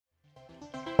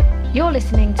You're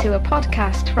listening to a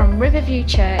podcast from Riverview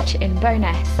Church in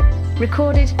Bowness,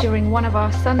 recorded during one of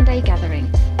our Sunday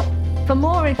gatherings. For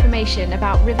more information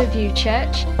about Riverview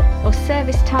Church, or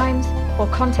service times, or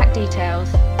contact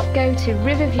details, go to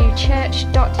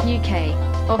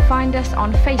riverviewchurch.uk or find us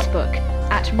on Facebook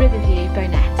at Riverview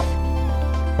Bowness.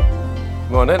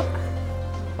 Morning.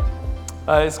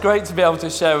 It's great to be able to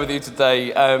share with you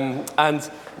today. And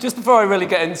just before I really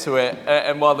get into it,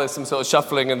 and while there's some sort of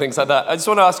shuffling and things like that, I just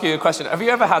want to ask you a question. Have you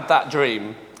ever had that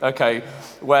dream,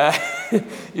 where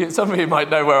some of you might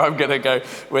know where I'm going to go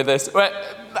with this.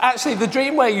 Actually, the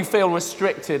dream where you feel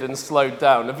restricted and slowed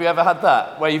down. Have you ever had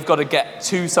that? Where you've got to get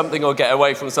to something or get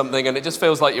away from something and it just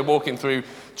feels like you're walking through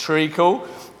treacle?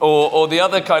 Or the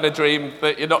other kind of dream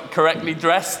that you're not correctly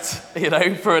dressed,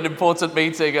 for an important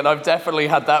meeting, and I've definitely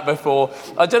had that before.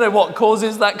 I don't know what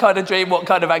causes that kind of dream, what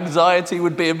kind of anxiety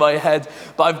would be in my head,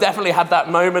 but I've definitely had that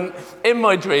moment in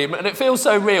my dream, and it feels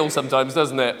so real sometimes,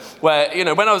 doesn't it? Where,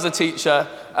 when I was a teacher,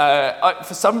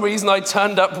 for some reason I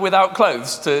turned up without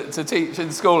clothes to teach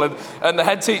in school, and the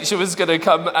head teacher was going to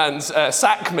come and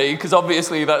sack me, because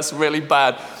obviously that's really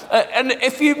bad. And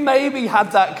if you maybe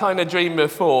had that kind of dream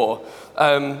before,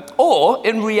 or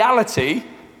in reality,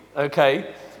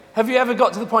 have you ever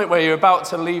got to the point where you're about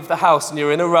to leave the house and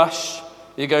you're in a rush,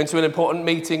 you're going to an important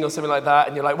meeting or something like that,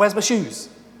 and you're like, where's my shoes?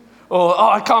 Or,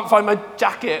 I can't find my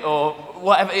jacket, or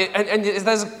whatever. And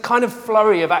there's a kind of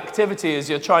flurry of activity as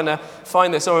you're trying to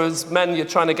find this, or as men, you're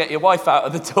trying to get your wife out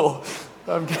of the door.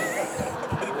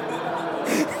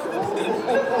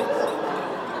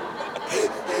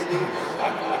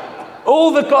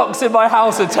 All the clocks in my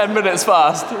house are 10 minutes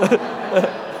fast.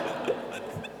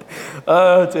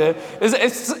 Oh dear.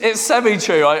 It's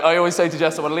semi-true. I always say to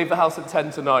Jess, I want to leave the house at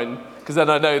 10 to 9, because then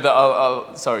I know that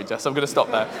I'll... Sorry, Jess, I'm going to stop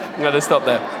there.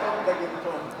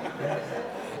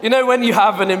 When you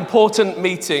have an important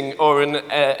meeting or an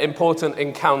important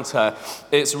encounter,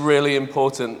 it's really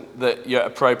important that you're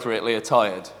appropriately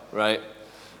attired, right?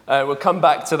 We'll come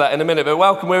back to that in a minute, but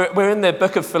welcome. We're in the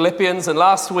book of Philippians, and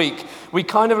last week we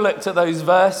kind of looked at those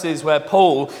verses where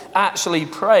Paul actually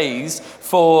prays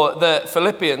for the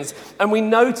Philippians, and we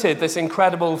noted this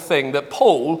incredible thing that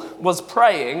Paul was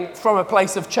praying from a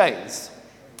place of chains.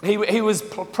 He was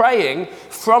praying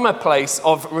from a place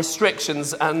of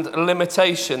restrictions and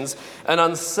limitations and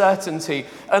uncertainty.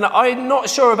 And I'm not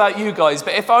sure about you guys,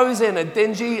 but if I was in a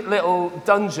dingy little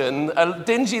dungeon, a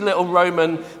dingy little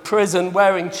Roman prison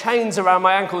wearing chains around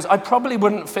my ankles, I probably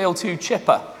wouldn't feel too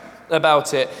chipper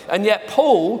about it. And yet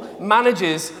Paul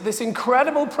manages this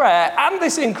incredible prayer and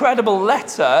this incredible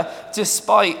letter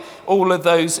despite all of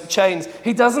those chains.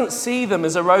 He doesn't see them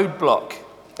as a roadblock.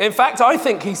 In fact, I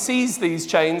think he sees these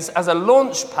chains as a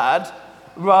launch pad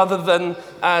rather than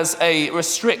as a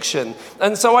restriction.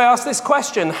 And so I ask this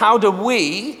question: how do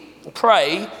we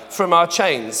pray from our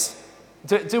chains?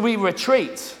 Do we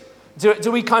retreat?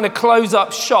 Do we kind of close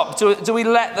up shop? Do we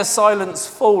let the silence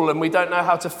fall and we don't know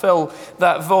how to fill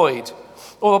that void?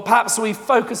 Or perhaps we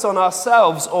focus on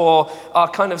ourselves or our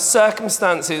kind of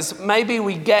circumstances. Maybe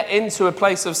we get into a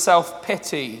place of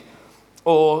self-pity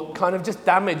or kind of just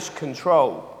damage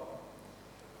control.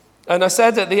 And I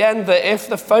said at the end that if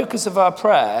the focus of our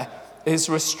prayer is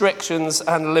restrictions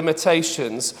and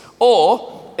limitations,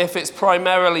 or if it's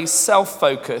primarily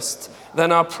self-focused,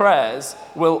 then our prayers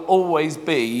will always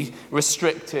be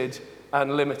restricted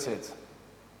and limited.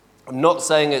 I'm not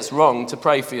saying it's wrong to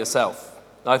pray for yourself.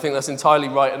 I think that's entirely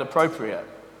right and appropriate.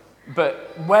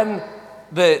 But when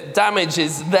the damage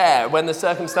is there, when the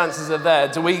circumstances are there,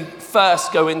 do we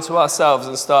first go into ourselves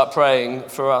and start praying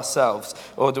for ourselves,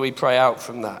 or do we pray out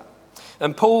from that?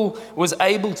 And Paul was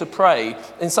able to pray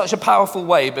in such a powerful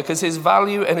way because his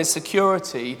value and his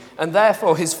security, and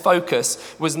therefore his focus,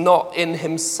 was not in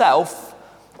himself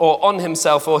or on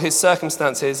himself or his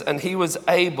circumstances, and he was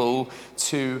able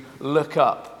to look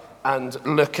up and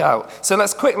look out. So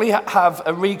let's quickly have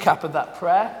a recap of that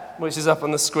prayer, which is up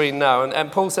on the screen now.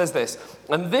 And Paul says this: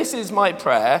 "And this is my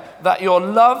prayer, that your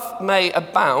love may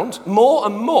abound more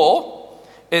and more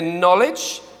in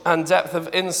knowledge and depth of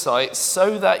insight,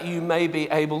 so that you may be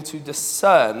able to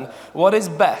discern what is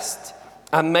best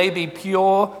and may be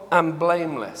pure and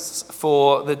blameless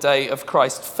for the day of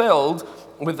Christ, filled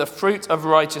with the fruit of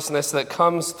righteousness that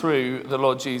comes through the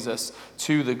Lord Jesus,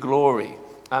 to the glory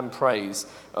and praise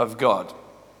of God."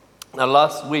 Now,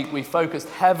 last week we focused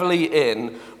heavily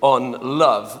in on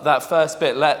love. That first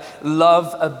bit, let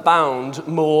love abound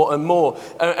more and more.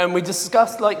 And we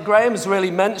discussed, like Graham's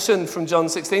really mentioned from John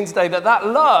 16 today, that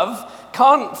love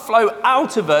can't flow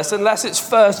out of us unless it's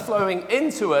first flowing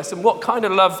into us. And what kind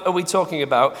of love are we talking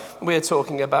about? We're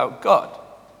talking about God.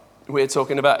 We're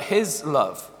talking about his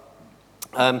love.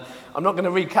 I'm not going to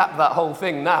recap that whole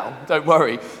thing now, don't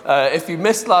worry. If you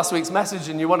missed last week's message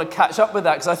and you want to catch up with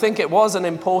that, because I think it was an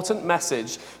important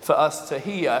message for us to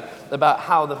hear about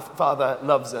how the Father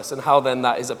loves us and how then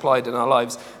that is applied in our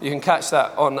lives. You can catch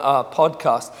that on our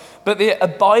podcast. But the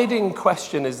abiding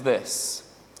question is this: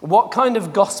 what kind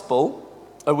of gospel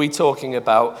are we talking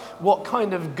about? What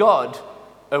kind of God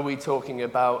are we talking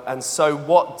about? And so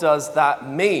what does that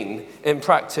mean in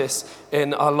practice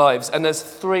in our lives? And there's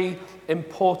three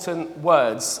important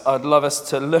words I'd love us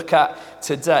to look at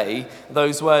today.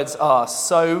 Those words are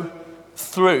so,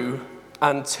 through,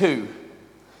 and to.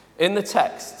 In the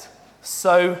text,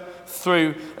 so,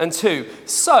 through, and to.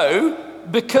 So,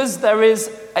 because there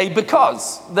is a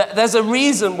because. There's a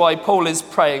reason why Paul is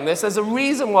praying this. There's a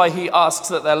reason why he asks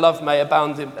that their love may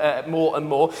abound more and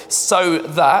more, so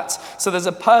that. So there's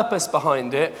a purpose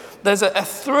behind it. There's a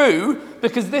through,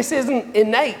 because this isn't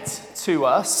innate to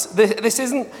us. This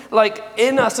isn't like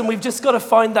in us, and we've just got to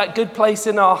find that good place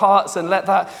in our hearts and let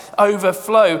that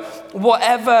overflow.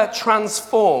 Whatever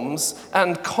transforms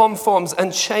and conforms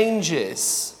and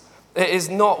changes, it is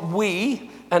not we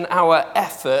and our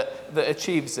effort that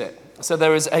achieves it. So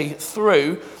there is a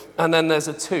through, and then there's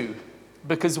a to,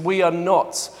 because we are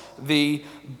not the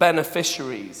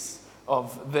beneficiaries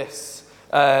of this.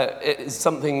 It is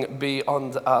something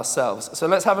beyond ourselves. So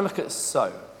let's have a look at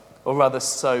so, or rather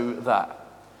so that.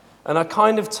 And I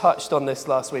kind of touched on this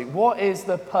last week. What is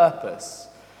the purpose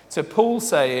to Paul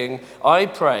saying, I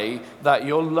pray that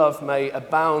your love may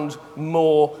abound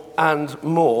more and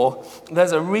more?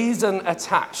 There's a reason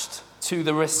attached to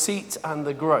the receipt and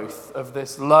the growth of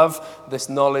this love, this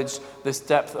knowledge, this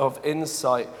depth of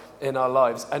insight in our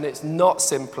lives. And it's not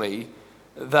simply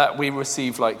that we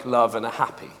receive like love and are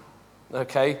happy,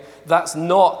 okay? That's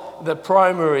not the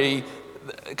primary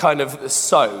kind of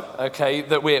so, okay,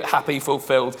 that we're happy,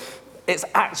 fulfilled. It's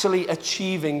actually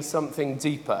achieving something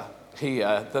deeper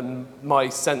here than my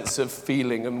sense of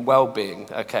feeling and well-being,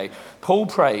 okay? Paul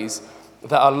prays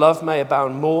that our love may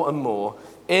abound more and more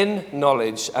in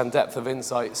knowledge and depth of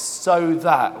insight, so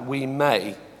that we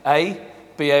may, A,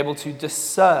 be able to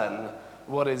discern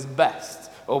what is best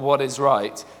or what is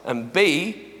right, and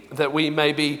B, that we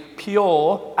may be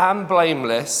pure and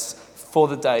blameless for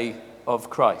the day of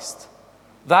Christ.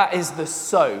 That is the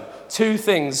so. Two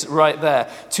things right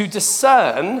there. To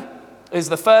discern is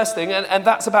the first thing, and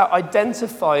that's about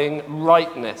identifying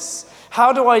rightness.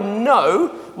 How do I know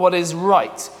what is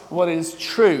right, what is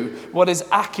true, what is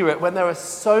accurate when there are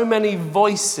so many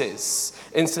voices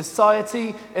in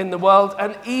society, in the world,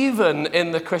 and even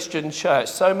in the Christian church,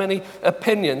 so many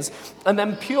opinions? And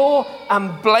then pure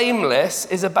and blameless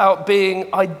is about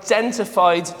being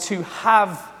identified to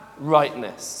have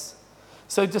rightness.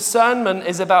 So discernment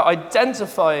is about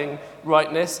identifying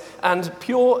rightness, and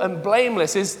pure and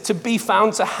blameless is to be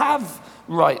found to have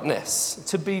rightness,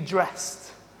 to be dressed,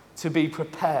 to be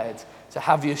prepared, to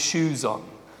have your shoes on,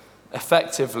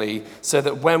 effectively, so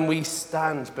that when we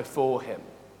stand before him,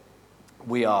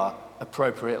 we are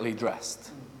appropriately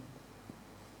dressed.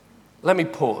 Let me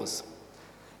pause.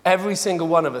 Every single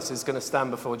one of us is going to stand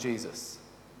before Jesus.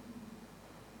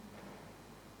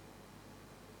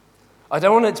 I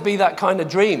don't want it to be that kind of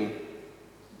dream.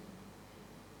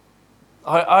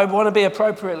 I want to be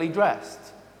appropriately dressed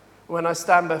when I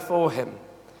stand before him.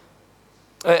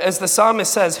 As the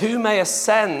psalmist says, who may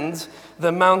ascend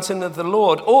the mountain of the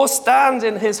Lord or stand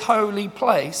in his holy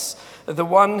place? The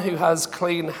one who has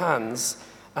clean hands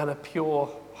and a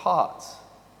pure heart.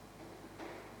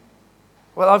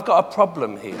 Well, I've got a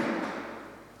problem here.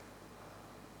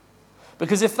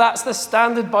 Because if that's the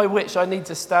standard by which I need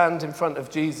to stand in front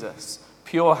of Jesus,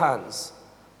 pure hands,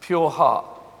 pure heart,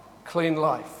 clean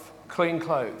life, clean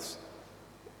clothes,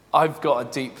 I've got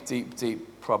a deep, deep,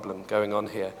 deep problem going on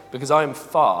here, because I am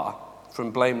far from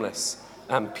blameless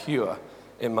and pure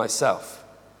in myself.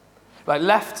 Like,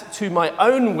 left to my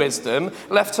own wisdom,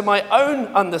 left to my own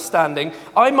understanding,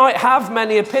 I might have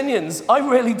many opinions. I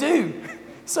really do.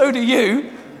 So do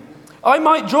you. I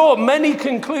might draw many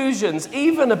conclusions,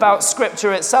 even about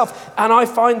Scripture itself, and I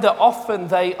find that often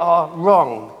they are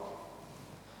wrong.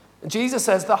 Jesus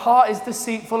says the heart is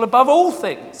deceitful above all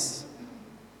things.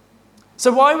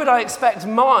 So why would I expect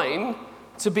mine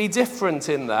to be different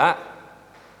in that?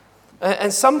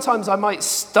 And sometimes I might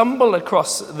stumble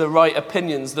across the right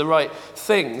opinions, the right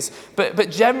things,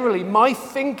 but generally my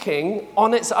thinking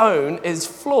on its own is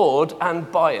flawed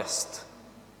and biased.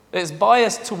 It's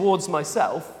biased towards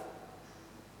myself.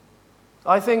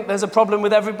 I think there's a problem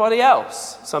with everybody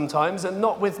else sometimes and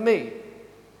not with me.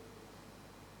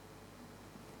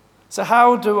 So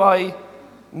how do I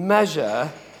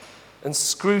measure and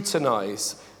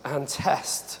scrutinize and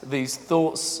test these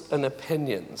thoughts and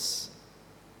opinions?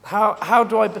 How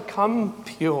do I become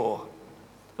pure?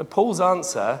 And Paul's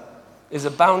answer is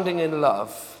abounding in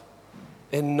love,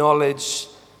 in knowledge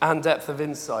and depth of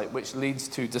insight, which leads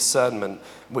to discernment,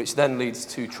 which then leads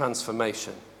to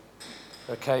transformation.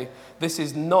 Okay? This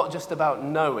is not just about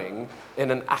knowing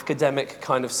in an academic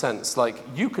kind of sense. Like,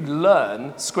 you could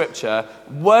learn Scripture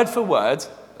word for word.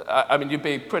 I mean, you'd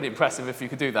be pretty impressive if you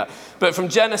could do that. But from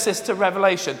Genesis to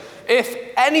Revelation, if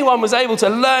anyone was able to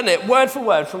learn it word for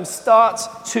word from start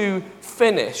to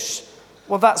finish,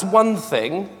 well, that's one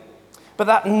thing. But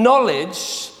that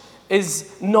knowledge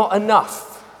is not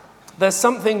enough. There's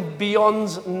something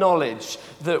beyond knowledge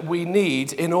that we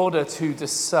need in order to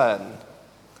discern.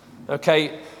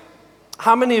 Okay,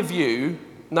 how many of you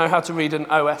know how to read an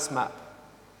OS map?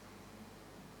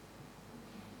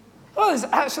 Well,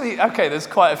 there's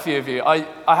quite a few of you. I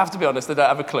have to be honest, I don't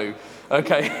have a clue.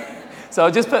 Okay, so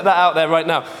I'll just put that out there right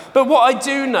now. But what I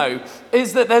do know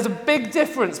is that there's a big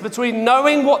difference between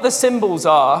knowing what the symbols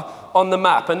are on the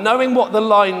map and knowing what the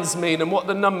lines mean and what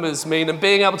the numbers mean and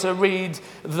being able to read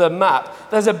the map.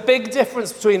 There's a big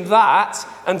difference between that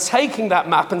and taking that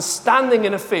map and standing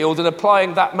in a field and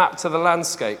applying that map to the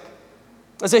landscape.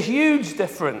 There's a huge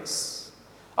difference.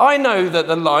 I know that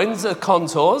the lines are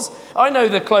contours. I know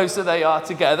the closer they are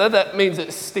together, that means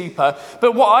it's steeper.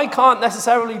 But what I can't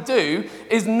necessarily do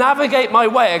is navigate my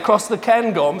way across the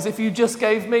Cairngorms if you just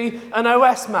gave me an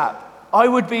OS map. I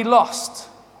would be lost.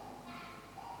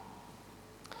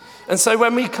 And so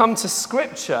when we come to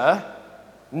Scripture,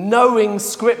 knowing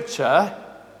Scripture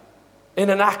in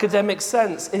an academic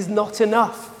sense is not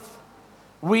enough.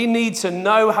 We need to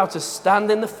know how to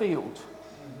stand in the field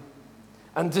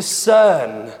and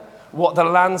discern what the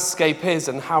landscape is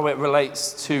and how it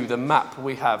relates to the map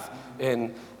we have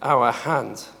in our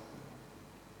hand.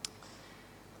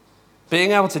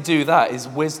 Being able to do that is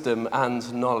wisdom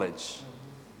and knowledge.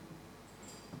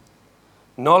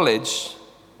 Knowledge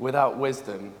without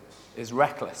wisdom is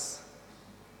reckless.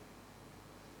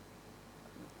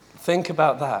 Think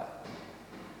about that.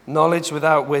 Knowledge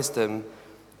without wisdom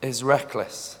is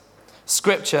reckless.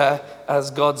 Scripture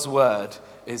as God's word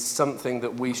is something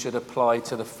that we should apply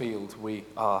to the field we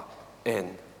are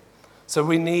in. So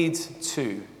we need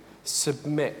to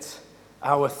submit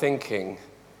our thinking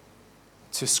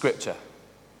to Scripture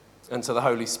and to the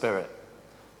Holy Spirit.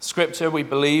 Scripture, we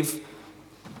believe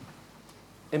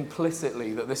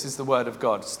implicitly that this is the word of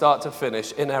God, start to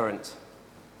finish, inerrant.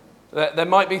 There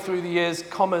might be through the years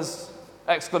commas,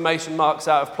 exclamation marks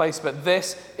out of place, but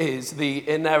this is the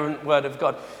inerrant word of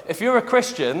God. If you're a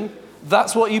Christian,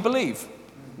 that's what you believe.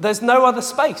 There's no other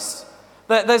space.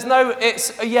 There's no,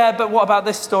 but what about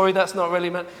this story? That's not really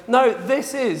meant. No,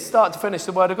 this is start to finish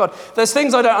the word of God. There's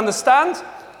things I don't understand.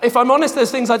 If I'm honest,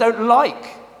 there's things I don't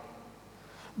like.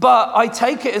 But I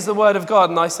take it as the word of God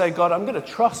and I say, God, I'm going to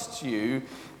trust you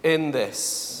in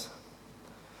this.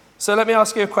 So let me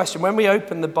ask you a question. When we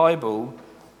open the Bible,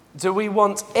 do we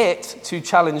want it to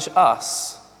challenge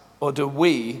us or do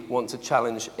we want to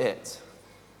challenge it?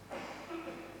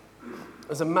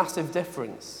 There's a massive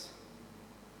difference.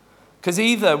 Because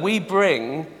either we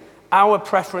bring our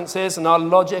preferences and our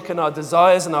logic and our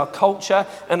desires and our culture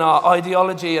and our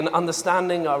ideology and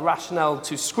understanding, our rationale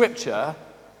to Scripture,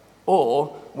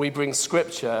 or we bring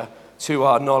Scripture to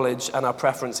our knowledge and our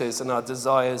preferences and our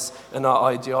desires and our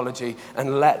ideology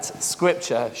and let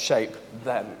Scripture shape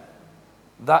them.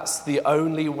 That's the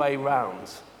only way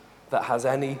round that has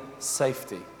any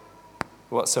safety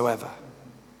whatsoever.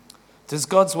 Does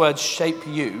God's word shape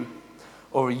you,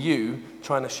 or are you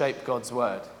trying to shape God's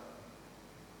word?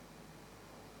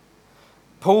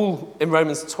 Paul, in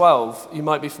Romans 12, you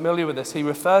might be familiar with this, he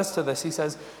refers to this. He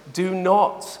says, do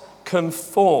not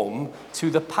conform to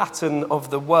the pattern of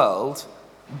the world,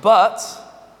 but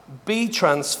be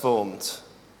transformed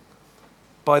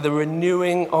by the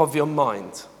renewing of your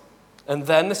mind. And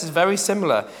then, this is very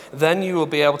similar, then you will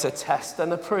be able to test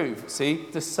and approve,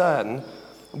 discern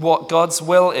what God's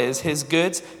will is, his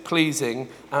good, pleasing,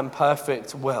 and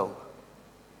perfect will.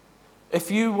 If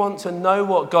you want to know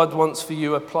what God wants for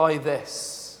you, apply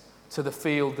this to the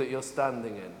field that you're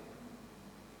standing in.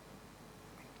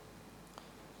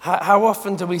 How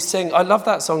often do we sing? I love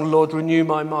that song, Lord, Renew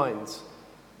My Mind.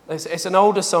 It's an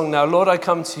older song now, Lord, I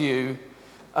come to you.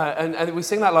 And we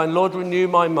sing that line, Lord, renew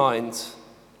my mind.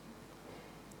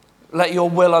 Let your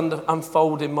will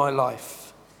unfold in my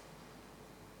life.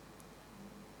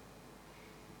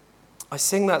 I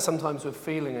sing that sometimes with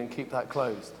feeling and keep that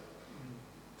closed.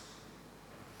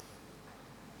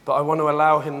 But I want to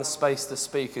allow him the space to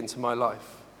speak into my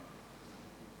life.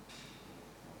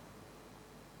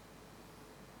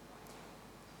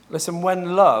 Listen,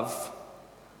 when love,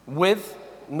 with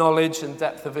knowledge and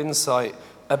depth of insight,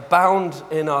 abound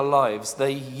in our lives,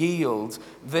 they yield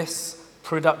this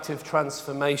productive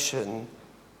transformation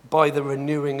by the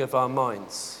renewing of our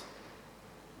minds.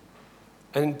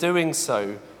 And in doing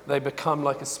so, they become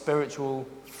like a spiritual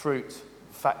fruit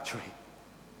factory.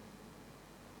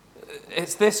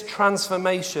 It's this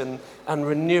transformation and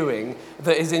renewing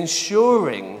that is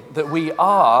ensuring that we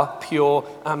are pure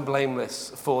and blameless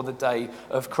for the day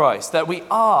of Christ, that we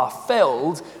are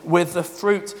filled with the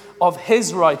fruit of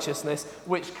his righteousness,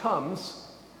 which comes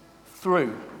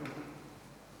through.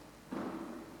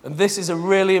 And this is a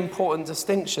really important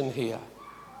distinction here.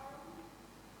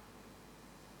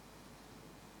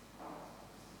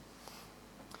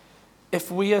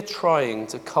 If we are trying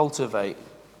to cultivate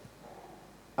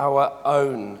our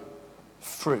own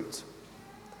fruit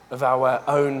of our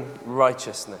own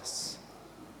righteousness,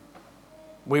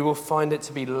 we will find it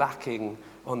to be lacking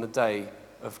on the day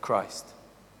of Christ.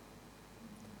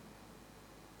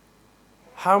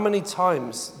 How many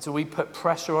times do we put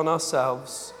pressure on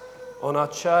ourselves, on our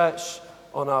church,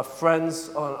 on our friends,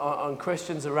 on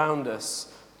Christians around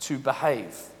us to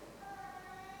behave?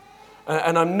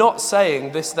 And I'm not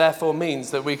saying this therefore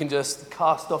means that we can just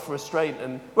cast off restraint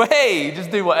and, well, hey, just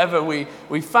do whatever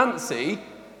we fancy,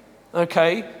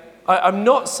 okay? I'm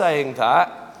not saying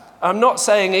that. I'm not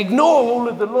saying ignore all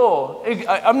of the law.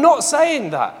 I'm not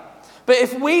saying that. But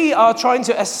if we are trying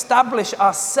to establish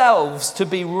ourselves to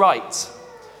be right,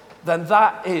 then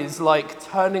that is like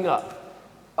turning up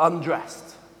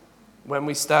undressed when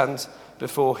we stand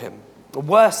before him.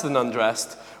 Worse than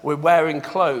undressed, we're wearing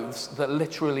clothes that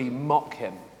literally mock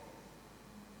him.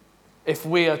 If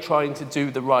we are trying to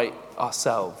do the right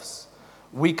ourselves,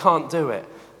 we can't do it.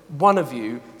 One of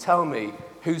you, tell me,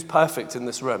 who's perfect in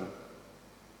this room?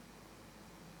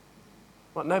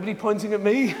 What, nobody pointing at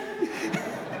me?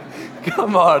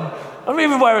 Come on. I'm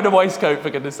even wearing a waistcoat, for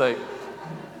goodness sake.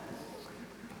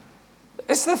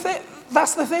 It's the thing.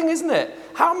 That's the thing, isn't it?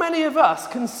 How many of us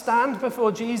can stand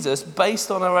before Jesus based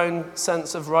on our own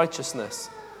sense of righteousness?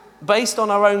 Based on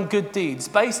our own good deeds,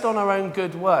 based on our own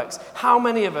good works? How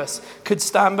many of us could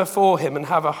stand before him and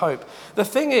have a hope? The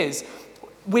thing is,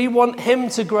 we want him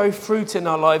to grow fruit in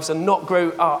our lives and not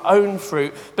grow our own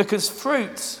fruit, because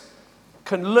fruit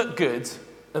can look good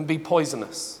and be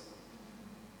poisonous.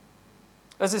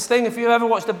 There's this thing, if you ever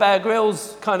watched the Bear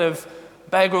Grylls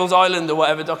Island or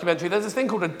whatever documentary, there's this thing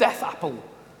called a death apple.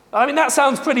 I mean, that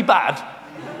sounds pretty bad.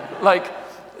 Like,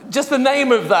 just the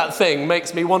name of that thing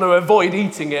makes me want to avoid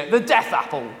eating it. The death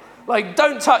apple. Like,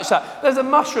 don't touch that. There's a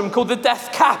mushroom called the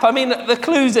death cap. I mean, the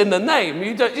clue's in the name.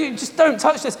 You just don't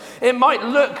touch this. It might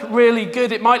look really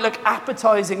good. It might look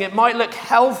appetizing. It might look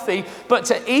healthy. But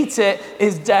to eat it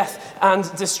is death and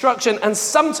destruction. And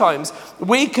sometimes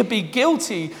we could be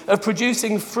guilty of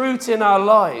producing fruit in our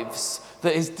lives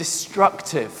that is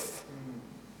destructive.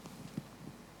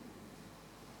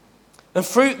 And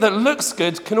fruit that looks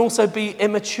good can also be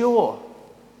immature.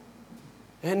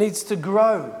 It needs to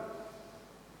grow.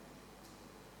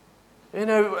 You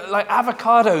know, like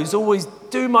avocados always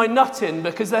do my nut in,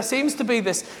 because there seems to be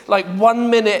this like 1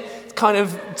 minute kind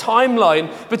of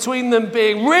timeline between them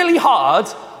being really hard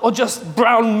or just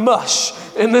brown mush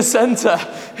in the center,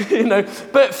 you know.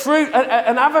 But fruit,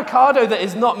 an avocado that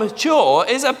is not mature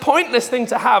is a pointless thing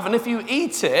to have. And if you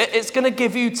eat it, it's going to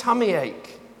give you tummy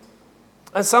ache.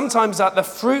 And sometimes the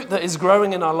fruit that is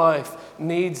growing in our life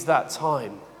needs that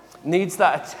time, needs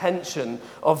that attention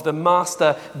of the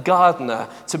master gardener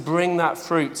to bring that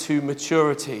fruit to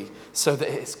maturity so that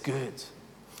it's good.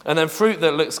 And then fruit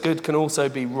that looks good can also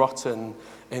be rotten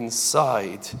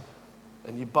inside.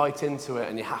 And you bite into it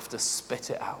and you have to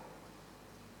spit it out.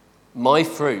 My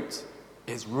fruit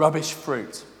is rubbish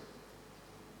fruit.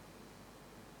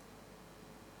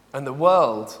 And the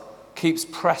world keeps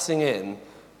pressing in.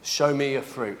 Show me your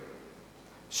fruit.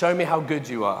 Show me how good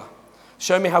you are.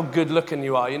 Show me how good looking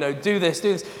you are. You know, do this,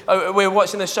 do this. Oh, we were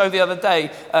watching a show the other day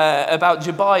about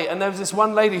Dubai, and there was this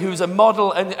one lady who was a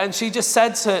model, and she just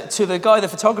said to the guy, the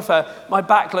photographer, my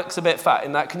back looks a bit fat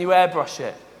in that. Can you airbrush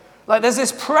it? Like, there's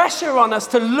this pressure on us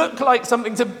to look like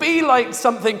something, to be like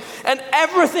something, and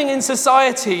everything in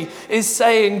society is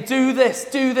saying, do this,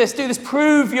 do this, do this.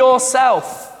 Prove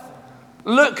yourself.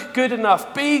 Look good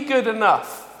enough. Be good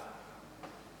enough.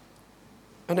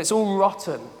 And it's all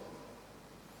rotten.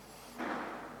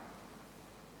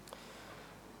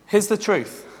 Here's the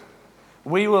truth.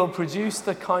 We will produce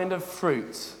the kind of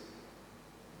fruit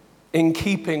in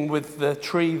keeping with the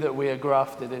tree that we are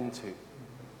grafted into.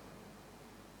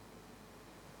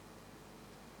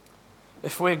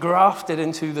 If we're grafted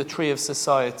into the tree of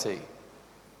society,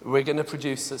 we're going to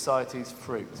produce society's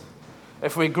fruit.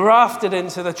 If we're grafted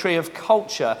into the tree of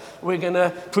culture, we're going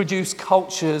to produce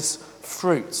culture's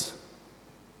fruit.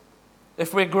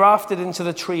 If we're grafted into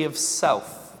the tree of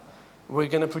self, we're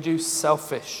going to produce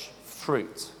selfish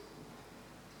fruit.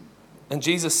 And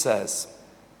Jesus says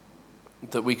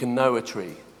that we can know a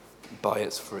tree by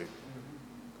its fruit.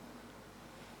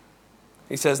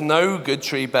 He says, no good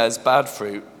tree bears bad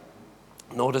fruit,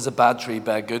 nor does a bad tree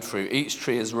bear good fruit. Each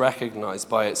tree is recognized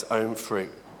by its own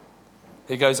fruit.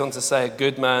 He goes on to say, a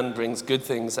good man brings good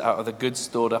things out of the good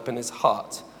stored up in his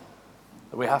heart.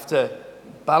 We have to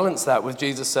balance that with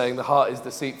Jesus saying the heart is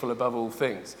deceitful above all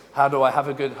things. How do I have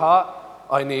a good heart?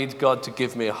 I need God to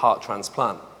give me a heart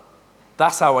transplant.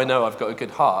 That's how I know I've got a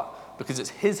good heart, because it's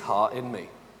his heart in me.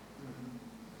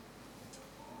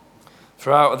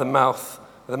 For out of the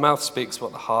mouth speaks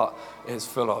what the heart is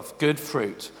full of. Good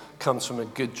fruit comes from a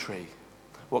good tree.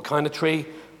 What kind of tree?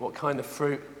 What kind of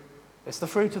fruit? It's the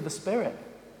fruit of the Spirit.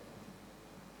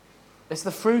 It's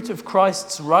the fruit of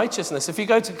Christ's righteousness. If you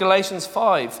go to Galatians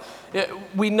 5,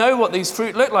 we know what these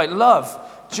fruit look like. Love,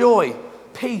 joy,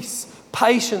 peace,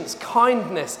 patience,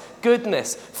 kindness,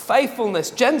 goodness,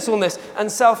 faithfulness, gentleness, and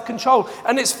self-control.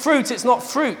 And it's fruit, it's not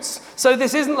fruits. So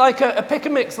this isn't like a pick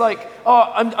and mix, like,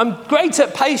 oh, I'm great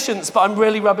at patience, but I'm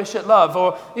really rubbish at love.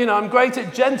 Or, I'm great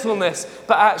at gentleness,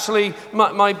 but actually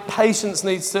my patience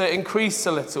needs to increase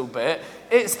a little bit.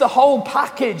 It's the whole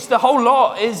package, the whole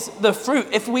lot is the fruit.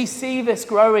 If we see this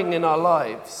growing in our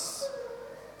lives,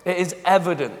 it is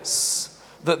evidence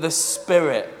that the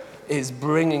Spirit is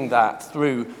bringing that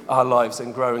through our lives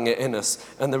and growing it in us.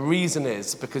 And the reason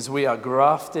is because we are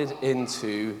grafted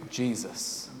into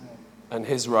Jesus and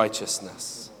his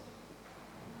righteousness.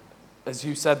 As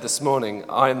you said this morning,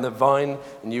 I am the vine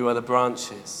and you are the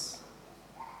branches.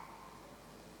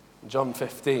 John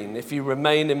 15, if you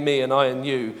remain in me and I in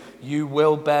you, you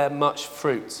will bear much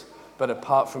fruit, but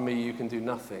apart from me you can do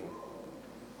nothing.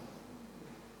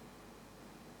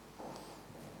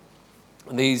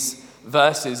 And these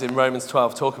verses in Romans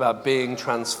 12 talk about being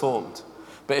transformed.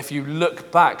 But if you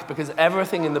look back, because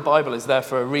everything in the Bible is there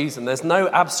for a reason, there's no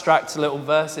abstract little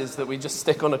verses that we just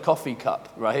stick on a coffee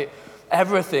cup, right?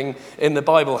 Everything in the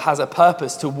Bible has a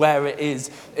purpose to where it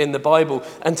is in the Bible.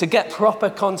 And to get proper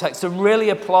context, to really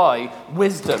apply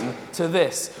wisdom to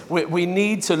this, we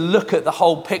need to look at the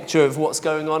whole picture of what's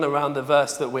going on around the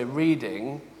verse that we're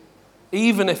reading,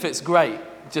 even if it's great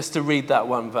just to read that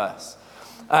one verse.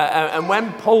 And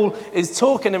when Paul is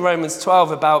talking in Romans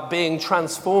 12 about being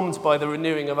transformed by the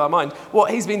renewing of our mind,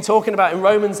 what he's been talking about in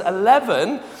Romans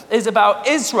 11 is about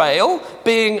Israel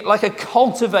being like a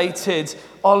cultivated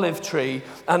olive tree,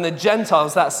 and the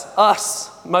Gentiles, that's us,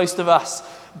 most of us,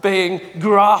 being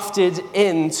grafted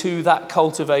into that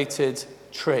cultivated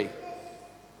tree.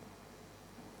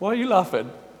 Why are you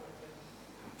laughing?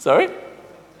 Sorry?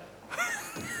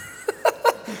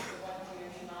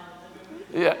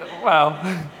 Yeah,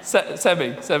 wow.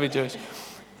 Semi-Jewish.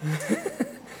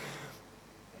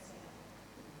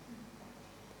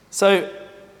 So,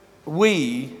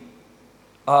 we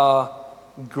are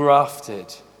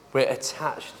grafted. We're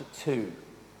attached to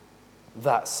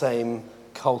that same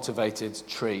cultivated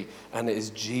tree. And it is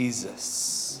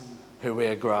Jesus who we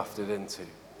are grafted into.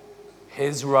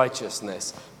 His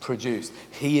righteousness produced.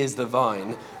 He is the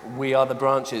vine. We are the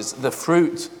branches. The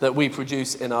fruit that we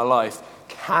produce in our life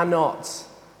cannot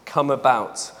come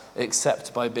about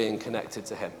except by being connected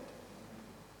to him.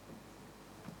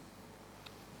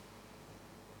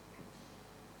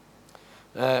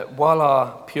 While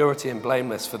our purity and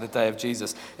blameless for the day of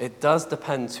Jesus, it does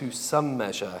depend to some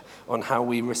measure on how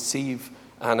we receive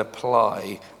and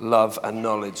apply love and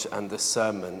knowledge and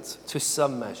discernment, to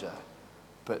some measure.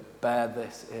 But bear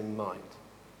this in mind.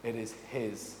 It is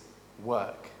his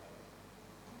work.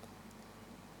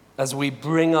 As we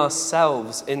bring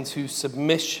ourselves into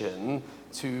submission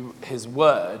to his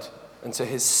word and to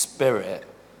his Spirit,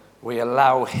 we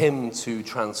allow him to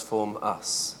transform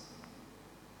us.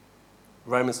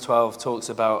 Romans 12 talks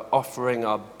about offering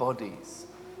our bodies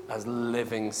as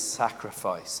living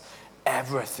sacrifice.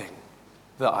 Everything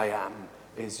that I am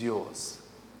is yours.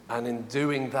 And in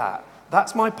doing that,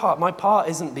 that's my part. My part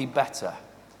isn't be better.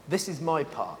 This is my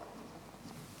part.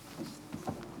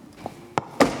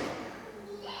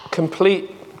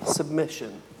 Complete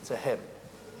submission to him.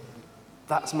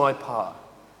 That's my part.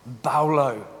 Bow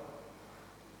low.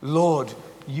 Lord,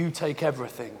 you take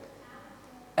everything.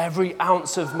 Every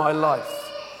ounce of my life.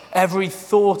 Every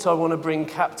thought I want to bring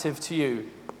captive to you.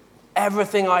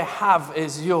 Everything I have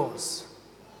is yours.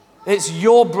 It's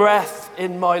your breath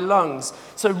in my lungs.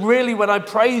 So really, when I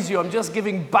praise you, I'm just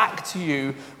giving back to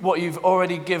you what you've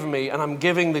already given me, and I'm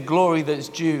giving the glory that's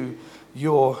due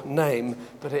your name.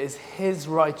 But it is his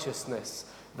righteousness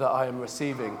that I am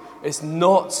receiving. It's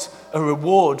not a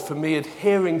reward for me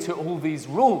adhering to all these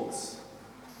rules.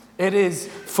 It is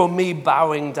for me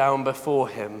bowing down before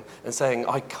him and saying,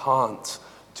 I can't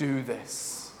do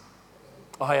this.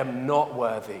 I am not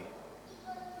worthy.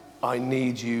 I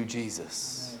need you,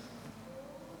 Jesus.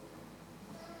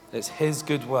 It's his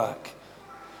good work.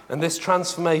 And this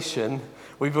transformation,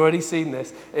 we've already seen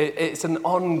this, it's an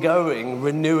ongoing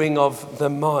renewing of the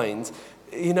mind.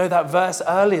 You know that verse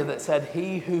earlier that said,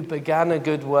 he who began a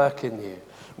good work in you.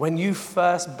 When you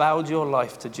first bowed your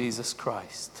life to Jesus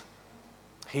Christ,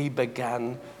 he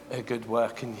began a good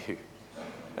work in you.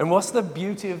 And what's the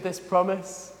beauty of this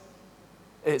promise?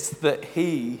 It's that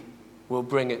he will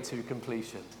bring it to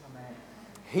completion. Amen.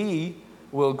 He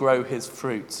will grow his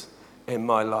fruit in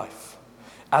my life.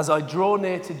 As I draw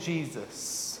near to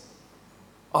Jesus,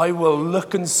 I will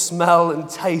look and smell and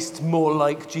taste more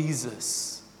like Jesus.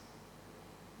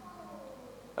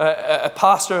 A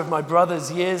pastor of my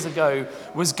brother's years ago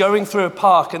was going through a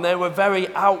park, and they were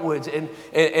very outward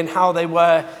in how they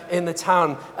were in the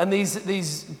town. And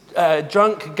these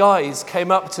drunk guys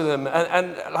came up to them,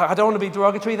 and I don't want to be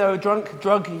derogatory, they were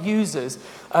drug users,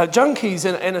 junkies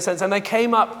in a sense, and they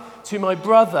came up to my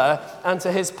brother and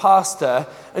to his pastor,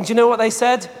 and do you know what they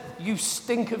said? You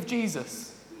stink of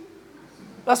Jesus.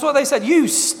 That's what they said. You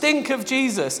stink of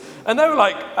Jesus. And they were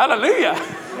like, hallelujah.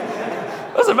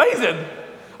 That's amazing.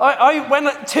 When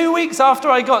 2 weeks after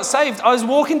I got saved, I was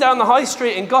walking down the high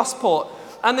street in Gosport,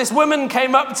 and this woman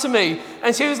came up to me,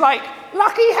 and she was like,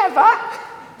 lucky Heather.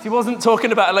 She wasn't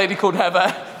talking about a lady called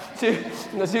Heather.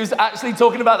 She was actually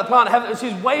talking about the plant Heather. She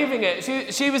was waving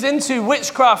it. She was into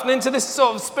witchcraft and into this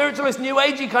sort of spiritualist, new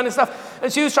agey kind of stuff,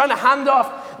 and she was trying to hand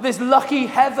off this lucky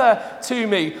Heather to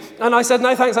me. And I said,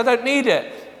 no thanks, I don't need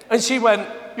it. And she went,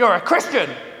 you're a Christian.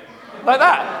 Like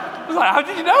that. I was like, how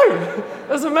did you know?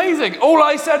 That's amazing. All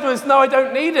I said was, no, I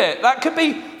don't need it. That could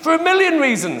be for a million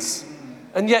reasons.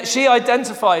 And yet she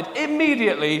identified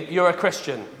immediately, you're a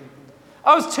Christian.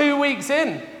 I was 2 weeks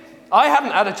in. I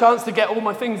hadn't had a chance to get all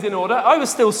my things in order. I was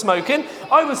still smoking.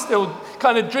 I was still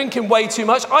kind of drinking way too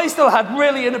much. I still had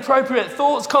really inappropriate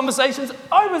thoughts, conversations.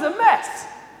 I was a mess.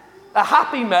 A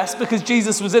happy mess because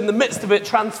Jesus was in the midst of it,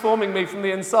 transforming me from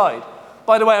the inside.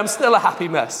 By the way, I'm still a happy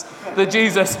mess that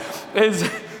Jesus is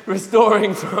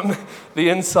restoring from the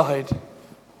inside.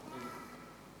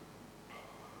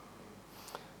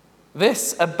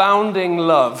 This abounding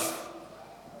love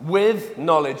with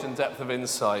knowledge and depth of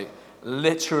insight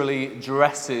literally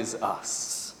dresses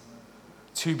us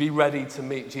to be ready to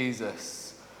meet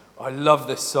Jesus. I love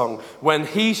this song. When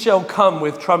he shall come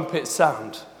with trumpet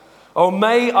sound, oh,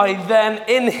 may I then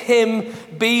in him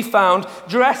be found,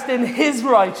 dressed in his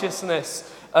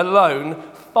righteousness alone,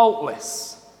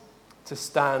 faultless, to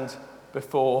stand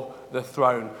before the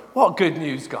throne. What good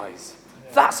news, guys.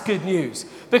 That's good news.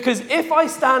 Because if I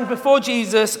stand before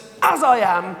Jesus as I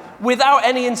am, without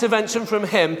any intervention from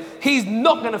him, he's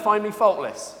not going to find me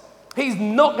faultless. He's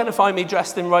not going to find me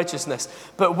dressed in righteousness.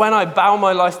 But when I bow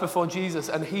my life before Jesus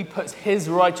and he puts his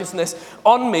righteousness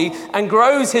on me and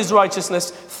grows his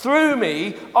righteousness through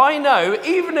me, I know,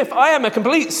 even if I am a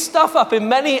complete stuff up in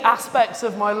many aspects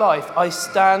of my life, I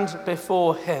stand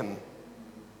before him,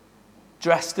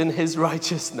 dressed in his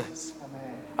righteousness.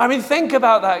 Amen. I mean, think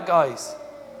about that, guys.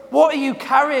 What are you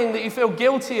carrying that you feel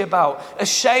guilty about,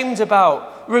 ashamed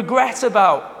about, regret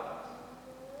about?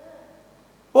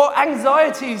 What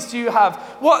anxieties do you have?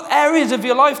 What areas of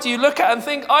your life do you look at and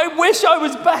think, I wish I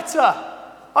was better.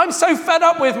 I'm so fed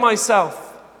up with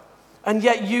myself. And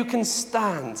yet you can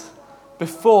stand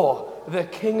before the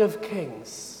King of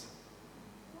Kings,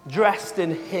 dressed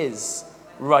in his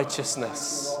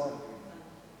righteousness.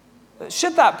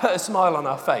 Should that put a smile on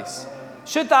our face?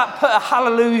 Should that put a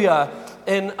hallelujah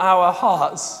in our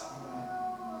hearts?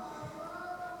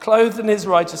 Clothed in his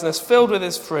righteousness, filled with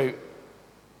his fruit.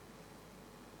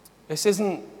 This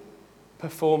isn't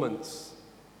performance.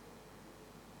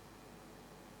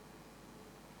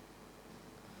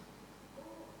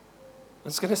 I'm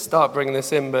just going to start bringing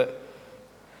this in, but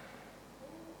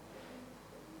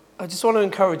I just want to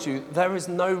encourage you, there is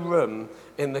no room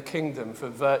in the kingdom for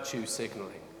virtue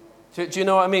signaling. Do you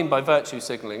know what I mean by virtue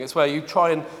signaling? It's where you try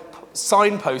and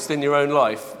signpost in your own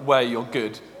life where you're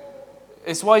good.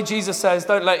 It's why Jesus says,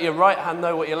 don't let your right hand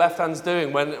know what your left hand's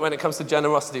doing when it comes to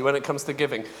generosity, when it comes to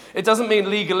giving. It doesn't mean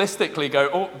legalistically go,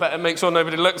 oh, better make sure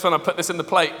nobody looks when I put this in the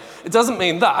plate. It doesn't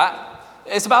mean that.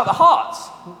 It's about the heart,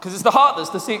 because it's the heart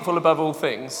that's deceitful above all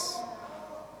things.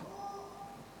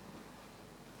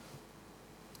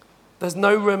 There's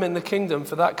no room in the kingdom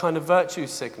for that kind of virtue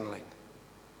signaling.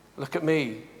 Look at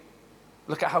me.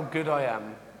 Look at how good I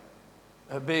am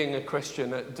at being a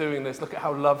Christian, at doing this. Look at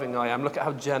how loving I am. Look at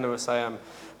how generous I am.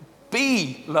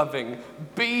 Be loving.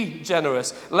 Be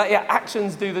generous. Let your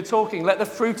actions do the talking. Let the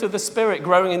fruit of the Spirit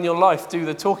growing in your life do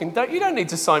the talking. You don't need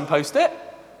to signpost it.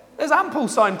 There's ample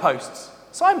signposts.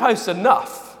 Signposts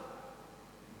enough.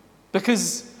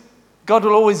 Because God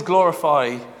will always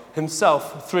glorify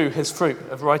himself through his fruit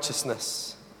of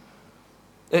righteousness.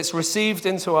 It's received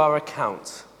into our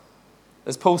account,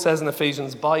 as Paul says in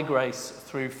Ephesians, by grace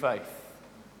through faith,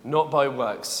 not by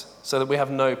works, so that we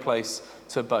have no place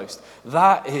to boast.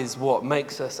 That is what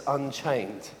makes us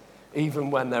unchained,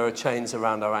 even when there are chains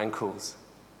around our ankles.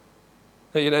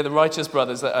 You know, the Righteous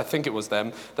Brothers, I think it was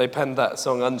them, they penned that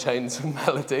song Unchained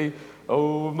Melody.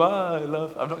 Oh my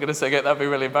love. I'm not going to sing it, that'd be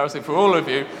really embarrassing for all of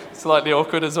you. Slightly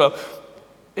awkward as well.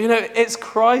 You know, it's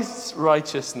Christ's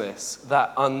righteousness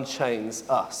that unchains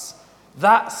us.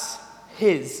 That's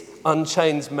his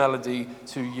unchained melody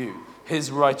to you.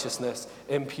 His righteousness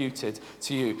imputed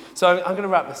to you. So I'm going to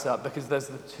wrap this up because there's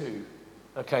the two.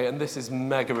 Okay, and this is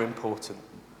mega important.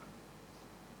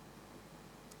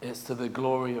 It's to the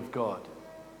glory of God.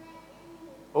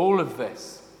 All of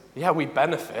this, yeah, we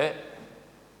benefit.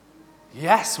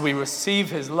 Yes, we receive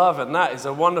his love, and that is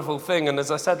a wonderful thing. And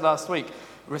as I said last week,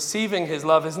 receiving his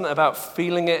love isn't about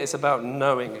feeling it, it's about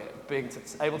knowing it, being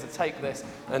able to take this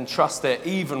and trust it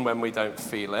even when we don't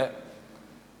feel it.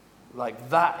 Like,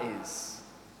 that is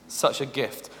such a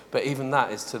gift, but even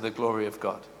that is to the glory of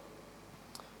God.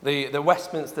 The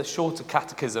Westminster Shorter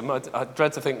Catechism, I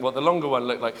dread to think what the longer one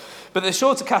looked like, but the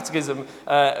Shorter Catechism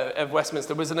of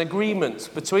Westminster was an agreement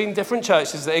between different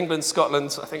churches, England,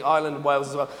 Scotland, I think Ireland and Wales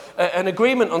as well, an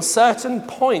agreement on certain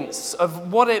points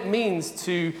of what it means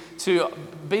to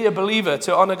be a believer,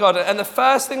 to honor God. And the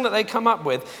first thing that they come up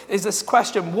with is this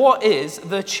question: what is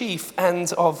the chief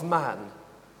end of man?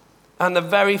 And the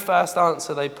very first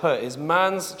answer they put is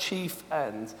man's chief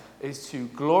end is to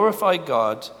glorify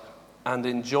God and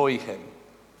enjoy him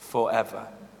forever.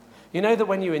 You know that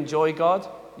when you enjoy God,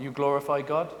 you glorify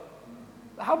God?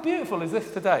 How beautiful is this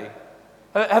today?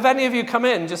 Have any of you come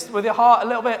in just with your heart a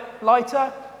little bit lighter,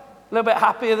 a little bit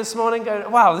happier this morning,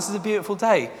 going, wow, this is a beautiful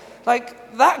day?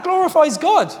 Like, that glorifies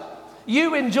God.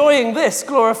 You enjoying this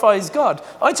glorifies God.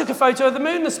 I took a photo of the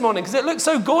moon this morning because it looked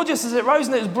so gorgeous as it rose,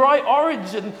 and it was bright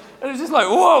orange, and it was just like,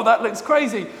 whoa, that looks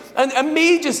crazy. And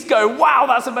me just go, wow,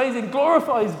 that's amazing,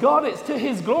 glorifies God. It's to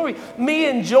his glory. Me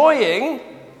enjoying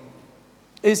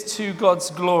is to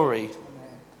God's glory.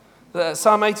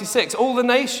 Psalm 86, all the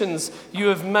nations you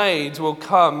have made will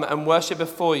come and worship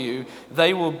before you.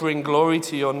 They will bring glory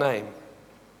to your name.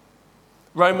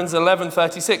 Romans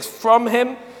 11:36, from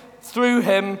him, through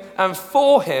him, and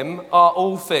for him are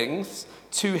all things.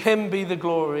 To him be the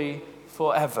glory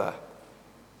forever.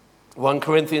 1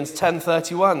 Corinthians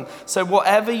 10:31, so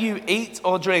whatever you eat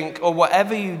or drink or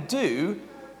whatever you do,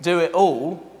 do it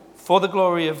all for the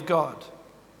glory of God.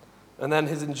 And then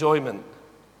his enjoyment.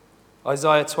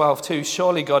 Isaiah 12:2,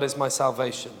 surely God is my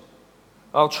salvation.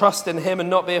 I'll trust in him and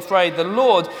not be afraid. The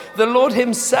Lord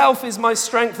himself is my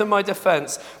strength and my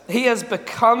defense. He has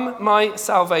become my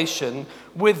salvation.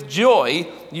 With joy,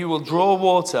 you will draw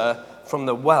water from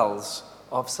the wells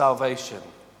of salvation.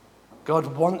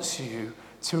 God wants you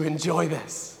to enjoy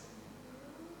this.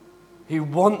 He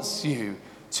wants you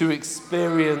to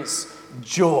experience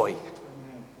joy.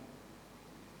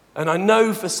 And I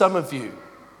know for some of you,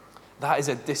 that is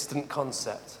a distant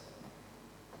concept.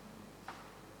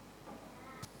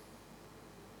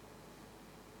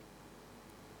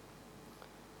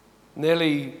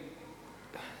 Nearly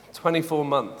 24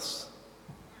 months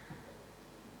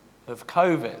of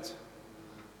COVID,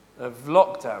 of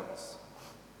lockdowns,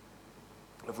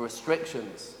 of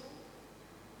restrictions.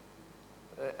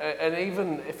 And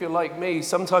even if you're like me,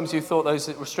 sometimes you thought those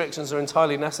restrictions are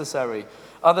entirely necessary.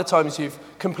 Other times you've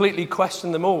completely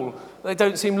questioned them all. They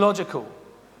don't seem logical.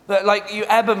 That, like, you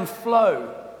ebb and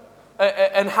flow.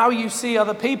 And how you see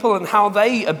other people and how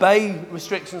they obey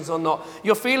restrictions or not.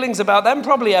 Your feelings about them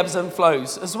probably ebbs and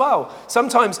flows as well.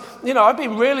 Sometimes, you know, I've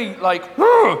been really like,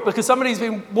 because somebody's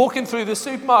been walking through the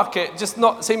supermarket just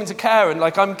not seeming to care, and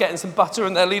like I'm getting some butter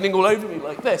and they're leaning all over me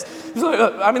like this. It's like,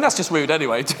 I mean, that's just rude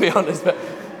anyway, to be honest.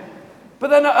 But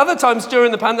then at other times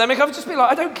during the pandemic, I've just been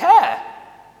like, I don't care.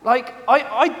 Like,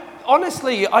 I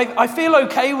honestly, I feel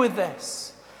okay with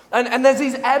this. And there's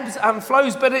these ebbs and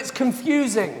flows, but it's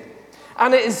confusing.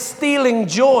 And it is stealing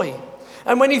joy.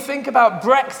 And when you think about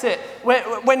Brexit,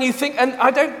 when you think, and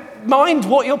I don't mind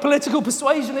what your political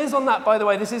persuasion is on that, by the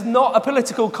way, this is not a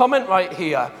political comment right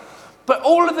here. But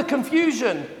all of the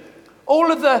confusion, All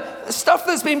of the stuff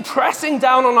that's been pressing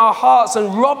down on our hearts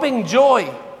and robbing joy,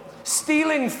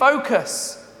 stealing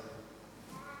focus,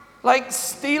 like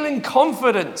stealing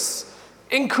confidence,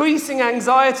 increasing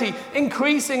anxiety,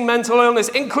 increasing mental illness,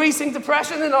 increasing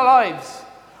depression in our lives.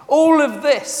 All of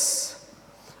this.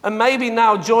 And maybe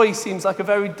now joy seems like a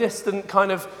very distant,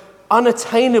 kind of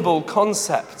unattainable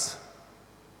concept.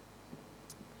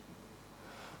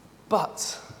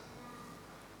 But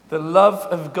the love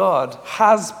of God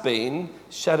has been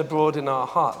shed abroad in our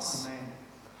hearts. Amen.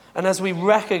 And as we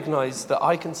recognize that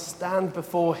I can stand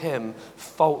before him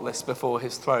faultless before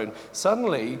his throne,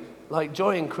 suddenly, like,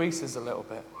 joy increases a little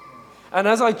bit. And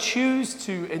as I choose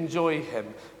to enjoy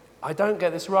him, I don't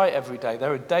get this right every day.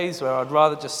 There are days where I'd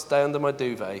rather just stay under my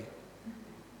duvet,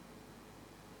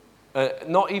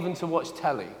 not even to watch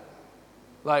telly.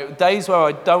 Like days where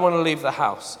I don't want to leave the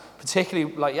house,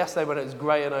 particularly like yesterday when it was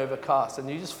grey and overcast and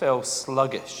you just feel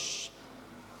sluggish.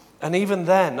 And even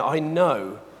then, I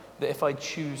know that if I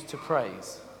choose to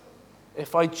praise,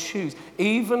 if I choose,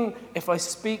 even if I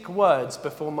speak words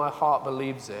before my heart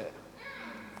believes it,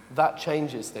 that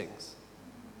changes things.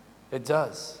 It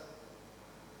does.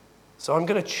 So I'm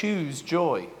going to choose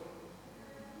joy.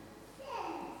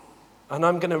 And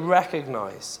I'm going to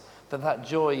recognize that that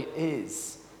joy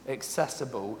is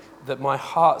accessible, that my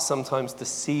heart sometimes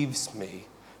deceives me,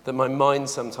 that my mind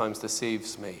sometimes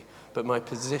deceives me, but my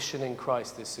position in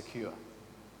Christ is secure.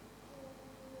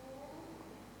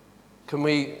 Can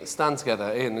we stand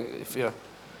together? Ian,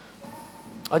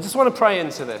 I just want to pray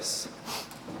into this.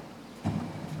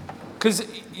 Because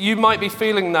you might be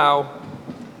feeling now,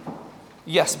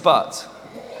 yes, but.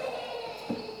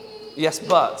 Yes,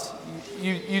 but.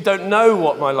 You don't know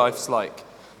what my life's like.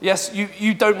 Yes,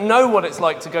 you don't know what it's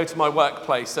like to go to my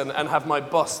workplace and have my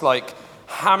boss like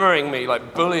hammering me,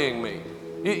 like bullying me.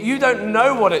 You don't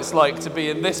know what it's like to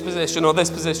be in this position or this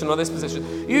position or this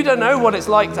position. You don't know what it's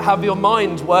like to have your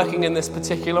mind working in this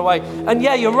particular way. And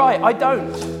yeah, you're right, I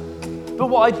don't.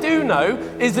 But what I do know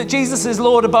is that Jesus is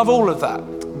Lord above all of that.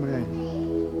 Amen.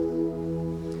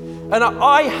 And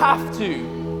I have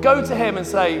to go to him and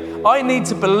say, I need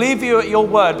to believe you at your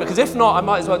word, because if not, I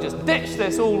might as well just ditch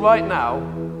this all right now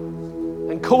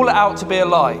and call it out to be a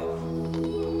lie.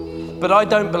 But I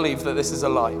don't believe that this is a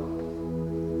lie,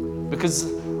 because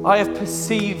I have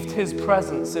perceived his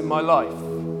presence in my life.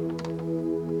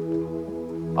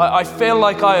 I feel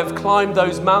like I have climbed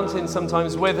those mountains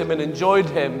sometimes with him and enjoyed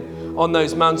him on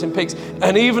those mountain peaks.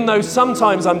 And even though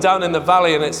sometimes I'm down in the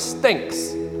valley and it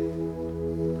stinks,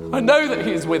 I know that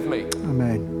he is with me.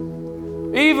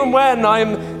 Amen. Even when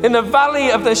I'm in the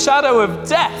valley of the shadow of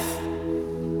death,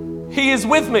 he is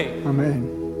with me. Amen.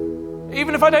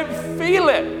 Even if I don't feel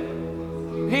it,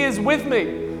 he is with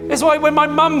me. It's why when my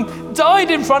mum died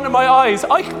in front of my eyes,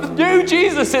 I knew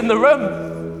Jesus in the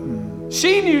room.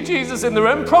 She knew Jesus in the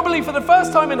room. Probably for the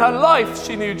first time in her life,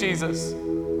 she knew Jesus.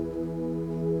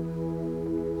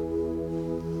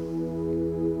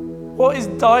 What is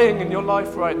dying in your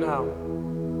life right now?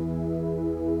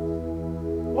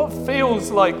 What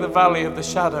feels like the valley of the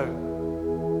shadow?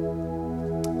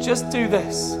 Just do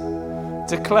this.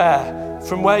 Declare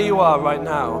from where you are right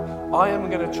now, I am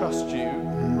going to trust you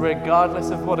regardless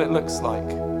of what it looks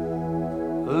like.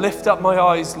 Lift up my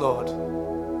eyes, Lord.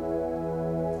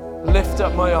 Lift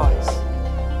up my eyes.